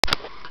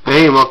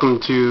Hey, and welcome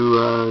to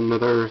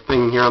another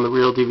thing here on the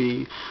Real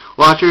DVD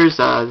Watchers.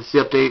 This is the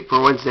update for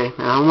Wednesday.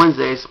 And on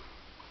Wednesdays,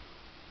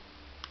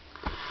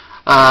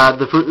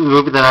 the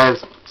movie that I have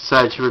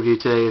decided to review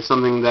today is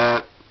something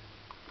that,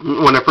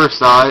 when I first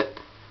saw it,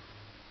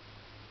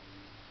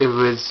 it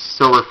was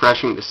so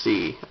refreshing to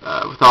see.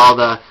 With all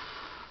the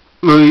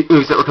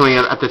movies that were coming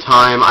out at the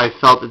time, I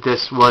felt that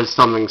this was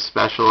something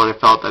special, and I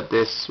felt that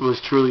this was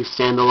truly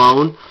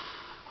standalone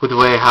with the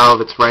way how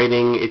of its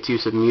writing, its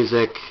use of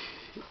music,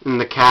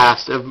 and the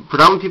cast of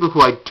predominantly people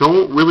who I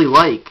don't really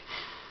like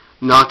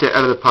knocked it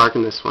out of the park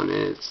in this one.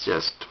 It's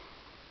just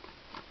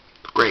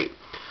great.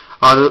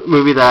 The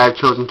movie that I've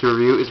chosen to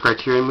review is a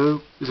Criterion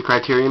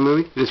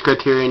movie. It is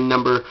Criterion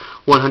number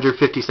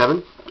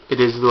 157. It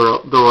is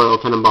the Royal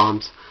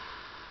Tenenbaums.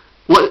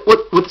 What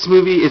this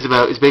movie is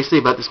about is basically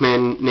about this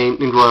man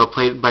named Royal,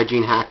 played by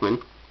Gene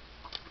Hackman.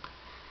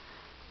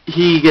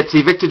 He gets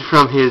evicted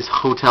from his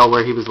hotel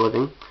where he was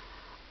living,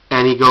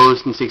 and he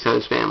goes and seeks out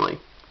his family.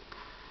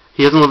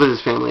 He doesn't live with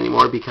his family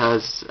anymore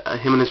because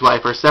him and his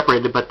wife are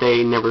separated, but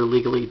they never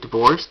legally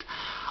divorced.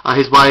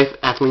 His wife,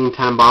 Ethelene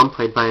Tenenbaum,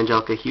 played by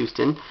Angelica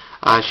Houston,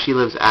 she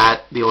lives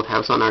at the old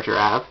house on Archer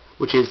Ave,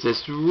 which is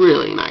this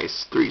really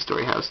nice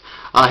three-story house.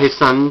 His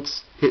son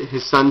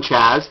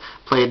Chaz,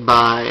 played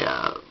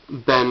by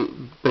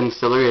Ben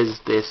Stiller, is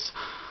this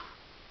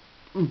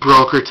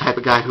broker type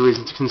of guy who is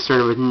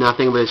concerned with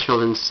nothing but his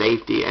children's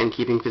safety and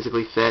keeping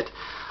physically fit.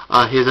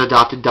 His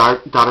adopted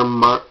daughter,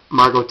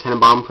 Margot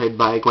Tenenbaum, played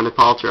by Gwyneth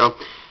Paltrow.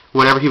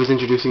 Whenever he was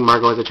introducing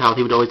Margot as a child,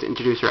 he would always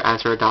introduce her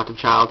as her adopted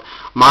child.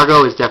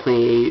 Margot is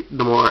definitely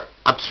the more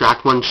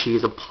abstract one.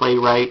 She's a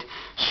playwright.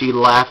 She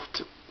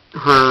left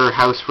her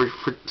house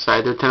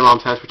their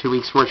Tenenbaum's house for 2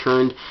 weeks,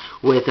 returned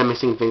with a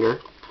missing finger.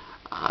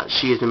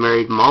 She has been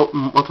married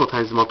multiple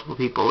times to multiple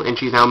people, and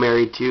she's now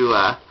married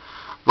to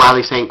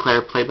Riley St.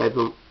 Clair, played by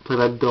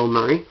Bill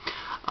Murray.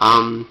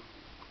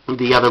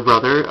 The other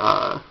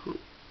brother,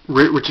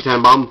 Richie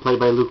Tenenbaum, played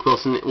by Luke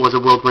Wilson, was a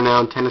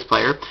world-renowned tennis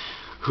player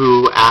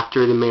who,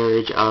 after the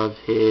marriage of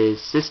his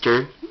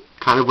sister,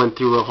 kind of went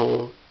through a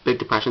whole big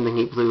depression,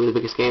 thinking he blew the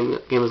biggest game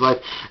of his life.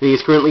 And he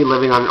is currently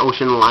living on an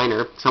ocean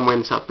liner somewhere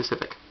in the South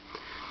Pacific.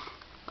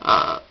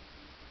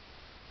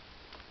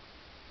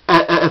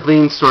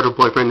 Etheline's sort of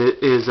boyfriend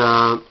is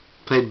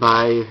played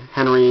by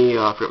Henry.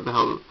 I forget what the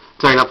hell.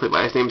 Sorry, not played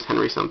by. His name is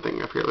Henry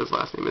something. I forget what his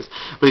last name is.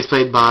 But he's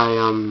played by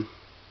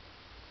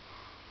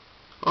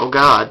oh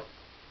God.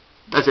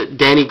 That's it,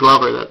 Danny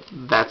Glover,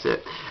 that's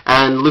it.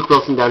 And Luke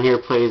Wilson down here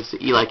plays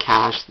Eli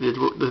Cash,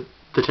 the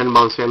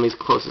Tenenbaums family's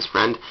closest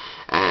friend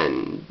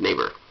and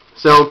neighbor.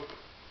 So,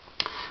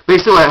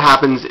 basically what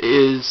happens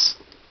is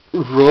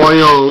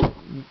Royal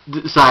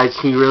decides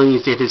he really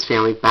needs to get his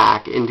family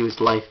back into his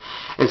life,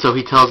 and so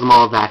he tells them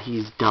all that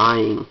he's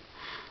dying.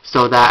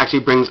 So that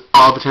actually brings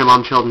all the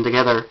Tenenbaum children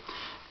together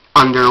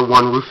under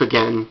one roof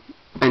again,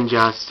 and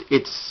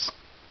it's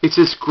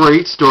this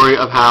great story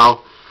of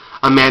how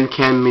a man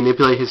can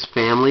manipulate his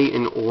family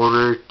in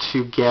order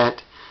to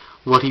get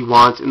what he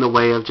wants in the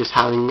way of just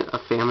having a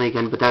family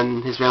again. But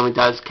then his family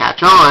does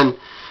catch on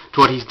to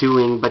what he's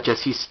doing, but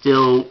he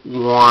still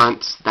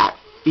wants that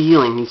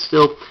feeling. He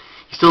still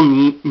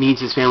needs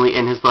his family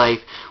in his life,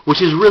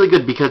 which is really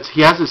good because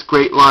he has this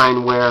great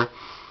line where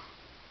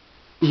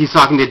he's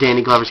talking to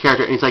Danny Glover's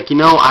character, and he's like,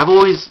 people have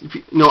always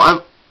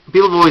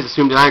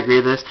assumed, and I agree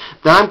with this,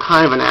 that I'm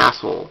kind of an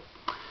asshole.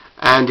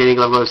 And Danny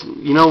Glover goes,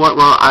 you know what?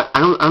 Well, I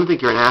don't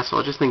think you're an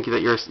asshole. I just think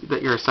that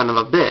you're a son of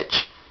a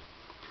bitch.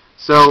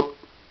 So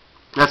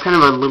that's kind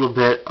of a little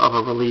bit of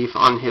a relief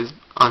on his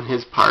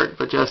part.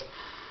 But just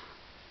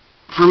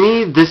for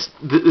me, this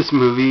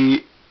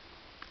movie,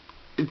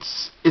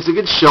 it's a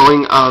good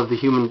showing of the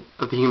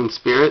human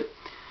spirit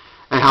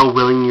and how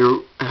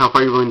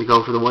far you're willing to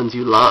go for the ones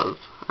you love.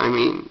 I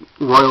mean,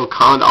 Royal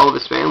conned all of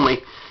his family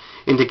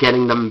into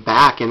getting them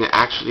back, and it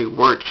actually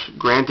worked.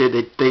 Granted,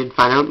 they'd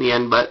find out in the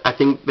end, but I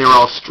think they were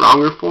all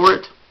stronger for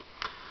it.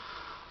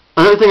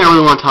 Another thing I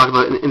really want to talk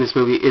about in this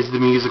movie is the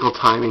musical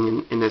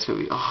timing in this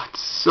movie. Oh,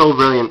 it's so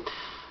brilliant.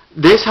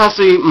 This has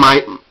to be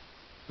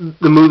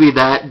the movie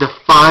that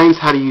defines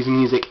how to use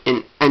music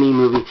in any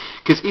movie,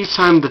 because each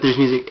time that there's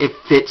music, it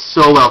fits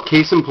so well.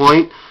 Case in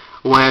point,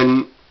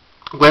 when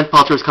Gwyneth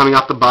Paltrow was coming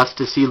off the bus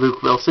to see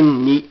Luke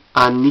Wilson,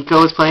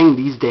 Nico is playing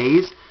These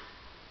Days.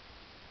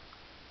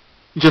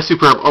 Just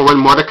superb. Or when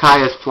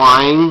Mordecai is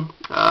flying,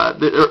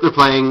 they're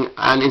playing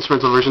an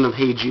instrumental version of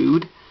Hey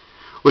Jude,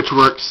 which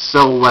works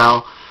so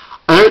well.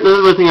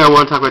 Another thing I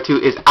want to talk about too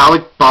is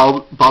Alec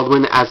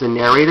Baldwin as a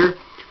narrator.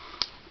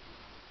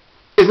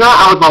 It's not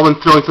Alec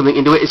Baldwin throwing something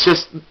into it. It's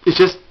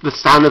just the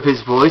sound of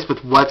his voice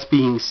with what's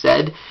being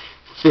said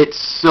fits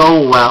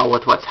so well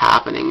with what's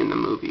happening in the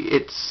movie.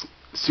 It's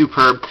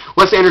superb.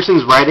 Wes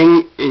Anderson's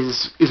writing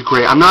is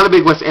great. I'm not a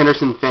big Wes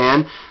Anderson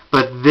fan,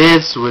 but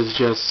this was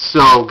just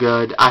so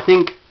good. I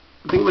think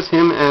it was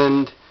him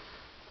and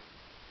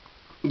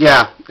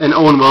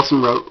Owen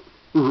Wilson wrote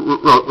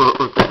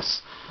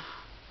this.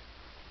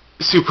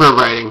 Superb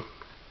writing.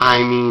 I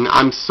mean,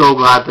 I'm so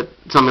glad that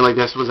something like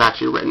this was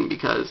actually written,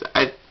 because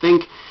I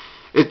think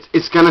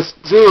it's one of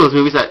those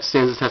movies that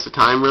stands the test of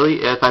time,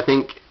 really. If I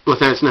think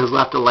Wes Anderson has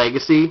left a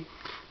legacy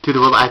to the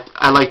world,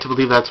 I like to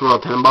believe that's Royal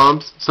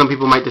Tenenbaums. Some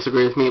people might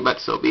disagree with me, but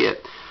so be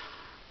it.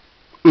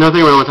 Another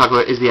thing I want to talk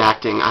about is the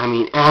acting. I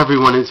mean,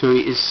 everyone in this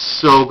movie is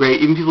so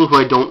great. Even people who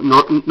I don't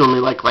normally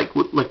like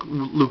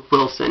Luke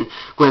Wilson,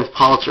 Gwyneth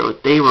Paltrow,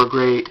 they were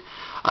great.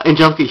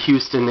 Angelica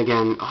Houston,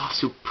 again,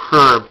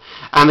 superb.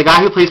 And the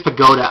guy who plays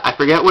Pagoda, I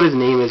forget what his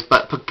name is,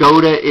 but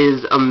Pagoda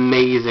is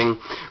amazing.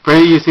 For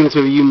any of you who've seen this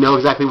movie, you know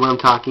exactly what I'm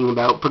talking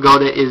about.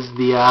 Pagoda is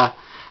the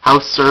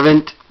house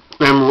servant,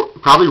 and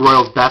probably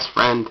Royal's best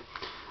friend.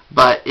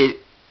 But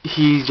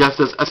he just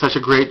does such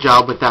a great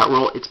job with that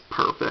role. It's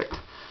perfect.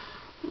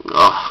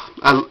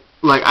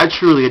 I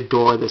truly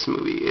adore this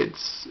movie.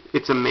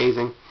 It's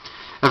amazing.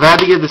 If I had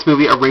to give this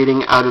movie a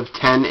rating out of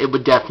 10, it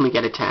would definitely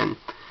get a 10.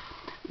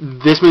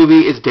 This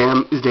movie is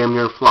damn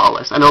near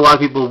flawless. I know a lot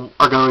of people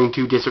are going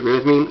to disagree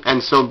with me,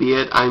 and so be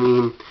it. I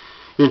mean,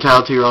 you're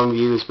entitled to your own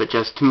views, but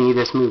just to me,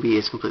 this movie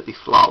is completely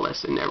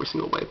flawless in every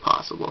single way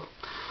possible.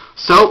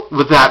 So,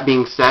 with that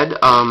being said,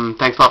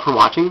 thanks a lot for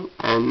watching,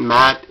 and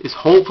Matt is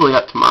hopefully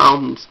up tomorrow.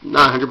 I'm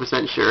not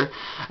 100% sure,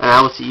 and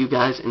I will see you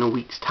guys in a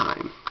week's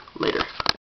time. Later.